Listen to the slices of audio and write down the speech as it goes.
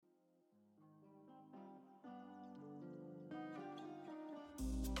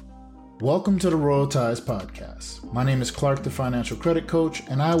Welcome to the Royal Ties Podcast. My name is Clark, the Financial Credit Coach,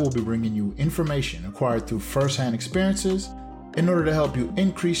 and I will be bringing you information acquired through first-hand experiences in order to help you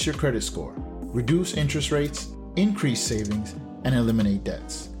increase your credit score, reduce interest rates, increase savings, and eliminate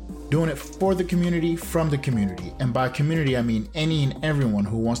debts. Doing it for the community, from the community, and by community I mean any and everyone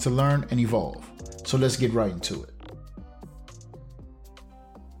who wants to learn and evolve. So let's get right into it.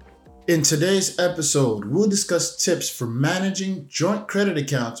 In today's episode, we'll discuss tips for managing joint credit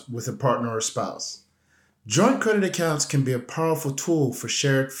accounts with a partner or spouse. Joint credit accounts can be a powerful tool for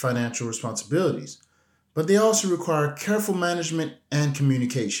shared financial responsibilities, but they also require careful management and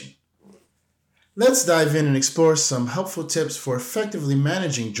communication. Let's dive in and explore some helpful tips for effectively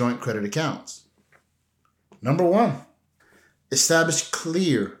managing joint credit accounts. Number 1, establish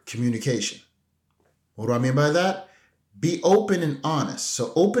clear communication. What do I mean by that? Be open and honest.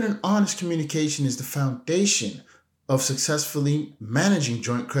 So open and honest communication is the foundation of successfully managing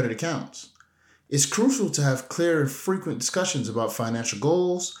joint credit accounts. It's crucial to have clear and frequent discussions about financial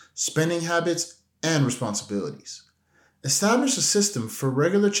goals, spending habits, and responsibilities. Establish a system for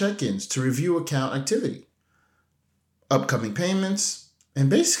regular check-ins to review account activity, upcoming payments, and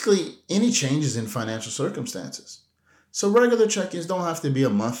basically any changes in financial circumstances. So regular check-ins don't have to be a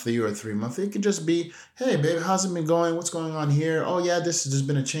monthly or a 3-monthly. It could just be, hey, baby, how's it been going? What's going on here? Oh, yeah, there's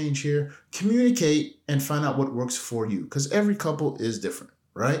been a change here. Communicate and find out what works for you because every couple is different,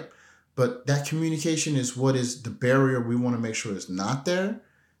 right? But that communication is what is the barrier we want to make sure is not there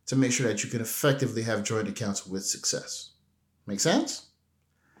to make sure that you can effectively have joint accounts with success. Make sense?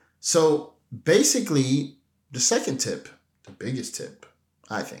 So basically, the second tip, the biggest tip,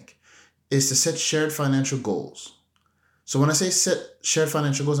 I think, is to set shared financial goals. So when I say set shared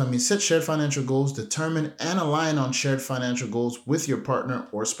financial goals, I mean set shared financial goals, determine and align on shared financial goals with your partner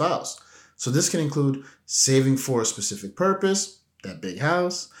or spouse. So this can include saving for a specific purpose, that big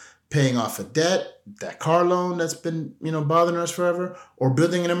house, paying off a debt, that car loan that's been, bothering us forever, or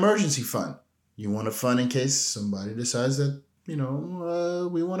building an emergency fund. You want a fund in case somebody decides that,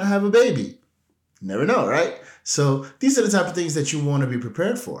 we want to have a baby. You never know, right? So these are the type of things that you want to be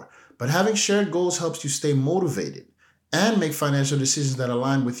prepared for. But having shared goals helps you stay motivated and make financial decisions that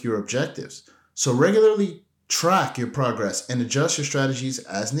align with your objectives. So regularly track your progress and adjust your strategies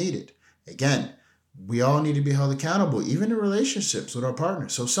as needed. Again, we all need to be held accountable, even in relationships with our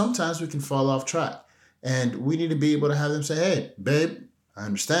partners. So sometimes we can fall off track and we need to be able to have them say, hey, babe, I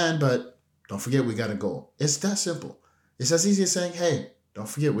understand, but don't forget we got a goal. It's that simple. It's as easy as saying, hey, don't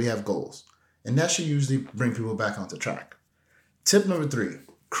forget we have goals. And that should usually bring people back onto track. Tip number 3,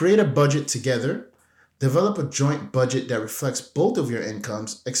 create a budget together. Develop a joint budget that reflects both of your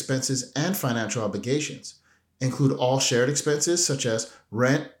incomes, expenses, and financial obligations. Include all shared expenses such as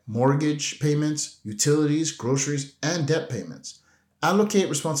rent, mortgage payments, utilities, groceries, and debt payments. Allocate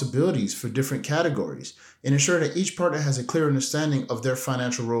responsibilities for different categories and ensure that each partner has a clear understanding of their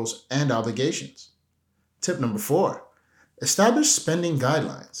financial roles and obligations. Tip number 4, establish spending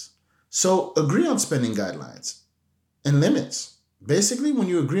guidelines. So agree on spending guidelines and limits. Basically, when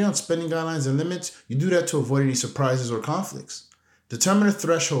you agree on spending guidelines and limits, you do that to avoid any surprises or conflicts. Determine a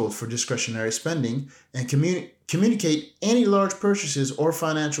threshold for discretionary spending and communicate any large purchases or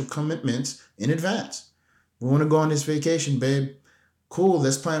financial commitments in advance. We want to go on this vacation, babe. Cool,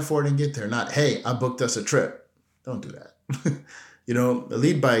 let's plan for it and get there. Not, hey, I booked us a trip. Don't do that.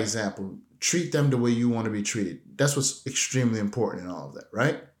 Lead by example. Treat them the way you want to be treated. That's what's extremely important in all of that,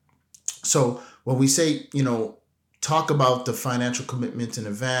 right? So when we say, talk about the financial commitments in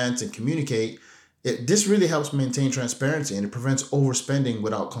advance and communicate, this really helps maintain transparency and it prevents overspending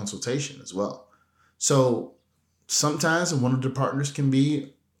without consultation as well. So sometimes one of the partners can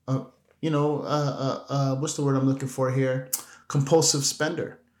be, what's the word I'm looking for here? Compulsive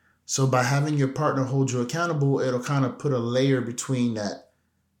spender. So by having your partner hold you accountable, it'll kind of put a layer between that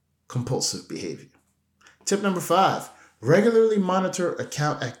compulsive behavior. Tip number 5, regularly monitor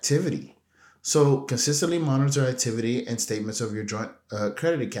account activity. So consistently monitor activity and statements of your joint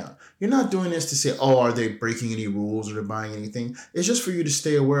credit account. You're not doing this to say, are they breaking any rules or they're buying anything? It's just for you to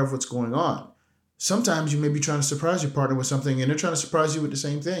stay aware of what's going on. Sometimes you may be trying to surprise your partner with something and they're trying to surprise you with the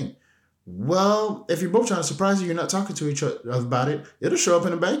same thing. Well, if you're both trying to surprise you, you're not talking to each other about it. It'll show up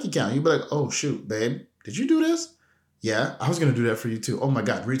in a bank account. You'll be like, oh, shoot, babe, did you do this? Yeah, I was going to do that for you too. Oh my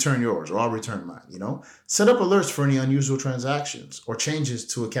God, return yours or I'll return mine, Set up alerts for any unusual transactions or changes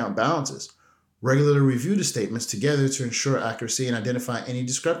to account balances. Regularly review the statements together to ensure accuracy and identify any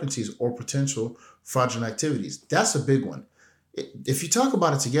discrepancies or potential fraudulent activities. That's a big one. If you talk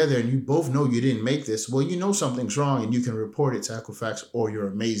about it together and you both know you didn't make this, well, you know something's wrong and you can report it to Equifax or your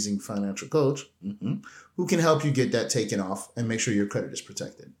amazing financial coach who can help you get that taken off and make sure your credit is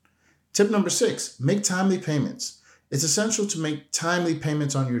protected. Tip number 6, make timely payments. It's essential to make timely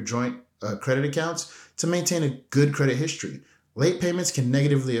payments on your joint credit accounts to maintain a good credit history. Late payments can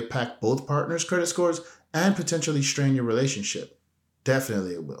negatively impact both partners' credit scores and potentially strain your relationship.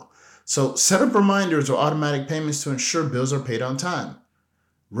 Definitely it will. So set up reminders or automatic payments to ensure bills are paid on time.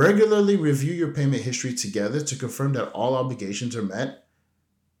 Regularly review your payment history together to confirm that all obligations are met.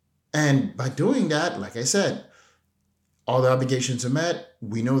 And by doing that, like I said, all the obligations are met.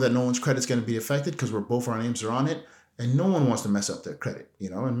 We know that no one's credit's going to be affected because both our names are on it, and no one wants to mess up their credit,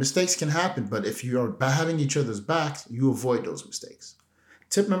 and mistakes can happen, but if you are by having each other's backs, you avoid those mistakes.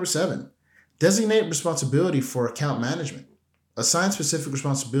 Tip number 7, designate responsibility for account management. Assign specific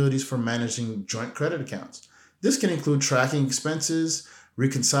responsibilities for managing joint credit accounts. This can include tracking expenses,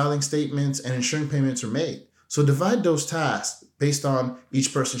 reconciling statements, and ensuring payments are made. So divide those tasks based on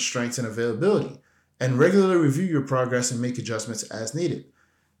each person's strengths and availability, and regularly review your progress and make adjustments as needed.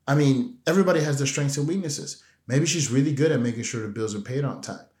 I mean, everybody has their strengths and weaknesses. Maybe she's really good at making sure the bills are paid on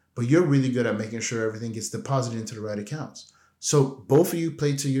time, but you're really good at making sure everything gets deposited into the right accounts. So both of you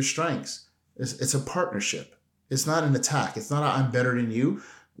play to your strengths. It's a partnership. It's not an attack. It's not I'm better than you.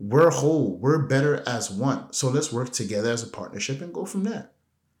 We're whole. We're better as one. So let's work together as a partnership and go from there.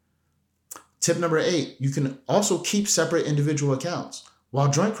 Tip number 8, you can also keep separate individual accounts. While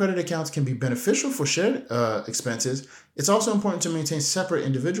joint credit accounts can be beneficial for shared expenses, it's also important to maintain separate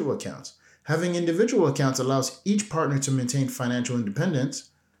individual accounts. Having individual accounts allows each partner to maintain financial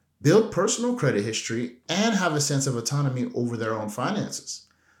independence, build personal credit history, and have a sense of autonomy over their own finances.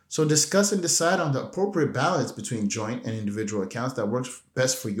 So discuss and decide on the appropriate balance between joint and individual accounts that works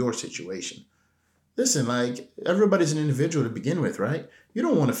best for your situation. Listen, everybody's an individual to begin with, right? You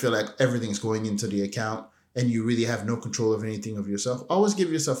don't want to feel like everything's going into the account and you really have no control of anything of yourself. Always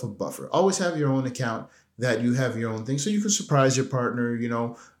give yourself a buffer. Always have your own account that you have your own thing so you can surprise your partner,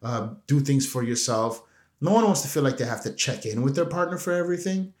 do things for yourself. No one wants to feel like they have to check in with their partner for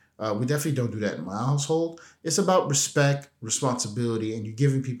everything. We definitely don't do that in my household. It's about respect, responsibility, and you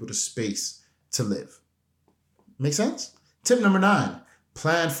giving people the space to live. Make sense? Tip number 9,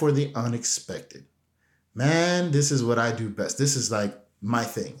 plan for the unexpected. Man, this is what I do best. This is like my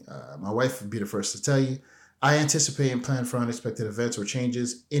thing. My wife would be the first to tell you. I anticipate and plan for unexpected events or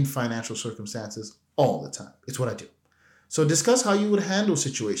changes in financial circumstances all the time. It's what I do. So discuss how you would handle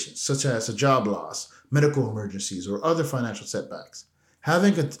situations such as a job loss, medical emergencies, or other financial setbacks.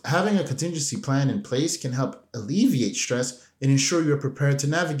 Having a contingency plan in place can help alleviate stress and ensure you're prepared to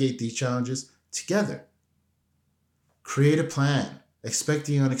navigate these challenges together. Create a plan. Expect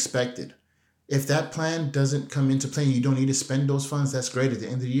the unexpected. If that plan doesn't come into play and you don't need to spend those funds, that's great. At the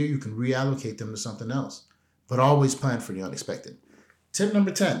end of the year, you can reallocate them to something else. But always plan for the unexpected. Tip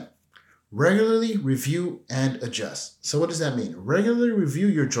number 10, regularly review and adjust. So what does that mean? Regularly review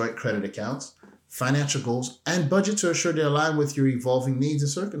your joint credit accounts, financial goals, and budget to ensure they align with your evolving needs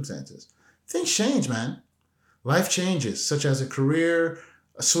and circumstances. Things change, man. Life changes, such as a career,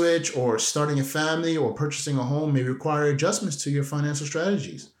 a switch, or starting a family or purchasing a home may require adjustments to your financial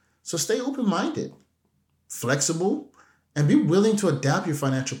strategies. So stay open-minded, flexible, and be willing to adapt your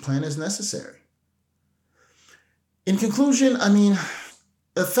financial plan as necessary. In conclusion,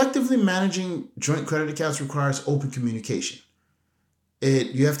 effectively managing joint credit accounts requires open communication.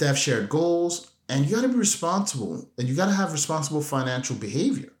 You have to have shared goals, and you got to be responsible, and you got to have responsible financial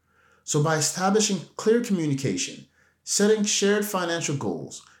behavior. So by establishing clear communication, setting shared financial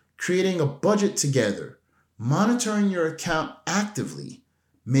goals, creating a budget together, monitoring your account actively,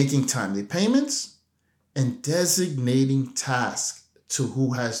 making timely payments, and designating tasks to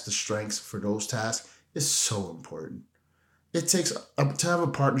who has the strengths for those tasks is so important. It takes to have a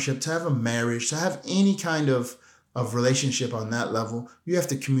partnership, to have a marriage, to have any kind of relationship on that level, you have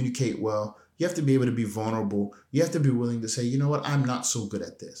to communicate well. You have to be able to be vulnerable. You have to be willing to say, you know what, I'm not so good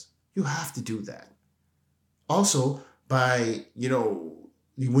at this. You have to do that. Also, by,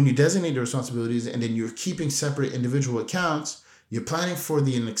 when you designate the responsibilities and then you're keeping separate individual accounts, you're planning for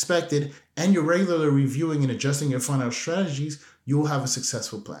the unexpected, and you're regularly reviewing and adjusting your financial strategies, you will have a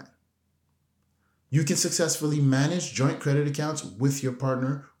successful plan. You can successfully manage joint credit accounts with your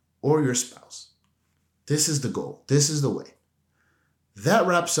partner or your spouse. This is the goal. This is the way. That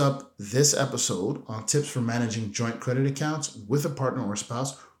wraps up this episode on tips for managing joint credit accounts with a partner or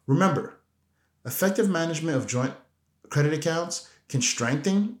spouse. Remember, effective management of joint credit accounts can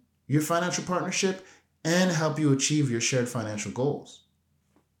strengthen your financial partnership and help you achieve your shared financial goals.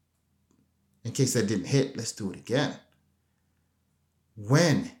 In case that didn't hit, let's do it again.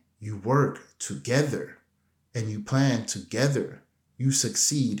 When you work together and you plan together, you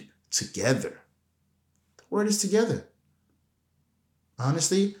succeed together. The word is together.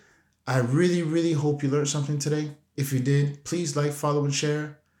 Honestly, I really, really hope you learned something today. If you did, please like, follow, and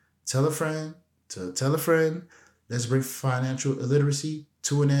share. Tell a friend to tell a friend. Let's bring financial illiteracy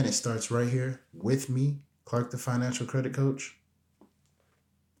to an end. It starts right here with me, Clark, the Financial Credit Coach.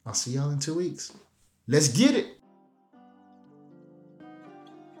 I'll see y'all in 2 weeks. Let's get it.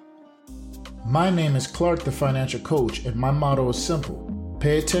 My name is Clark, the Financial Coach, and my motto is simple: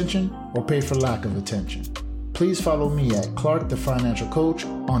 pay attention or pay for lack of attention. Please follow me at Clark, the Financial Coach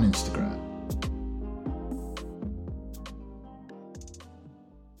on Instagram.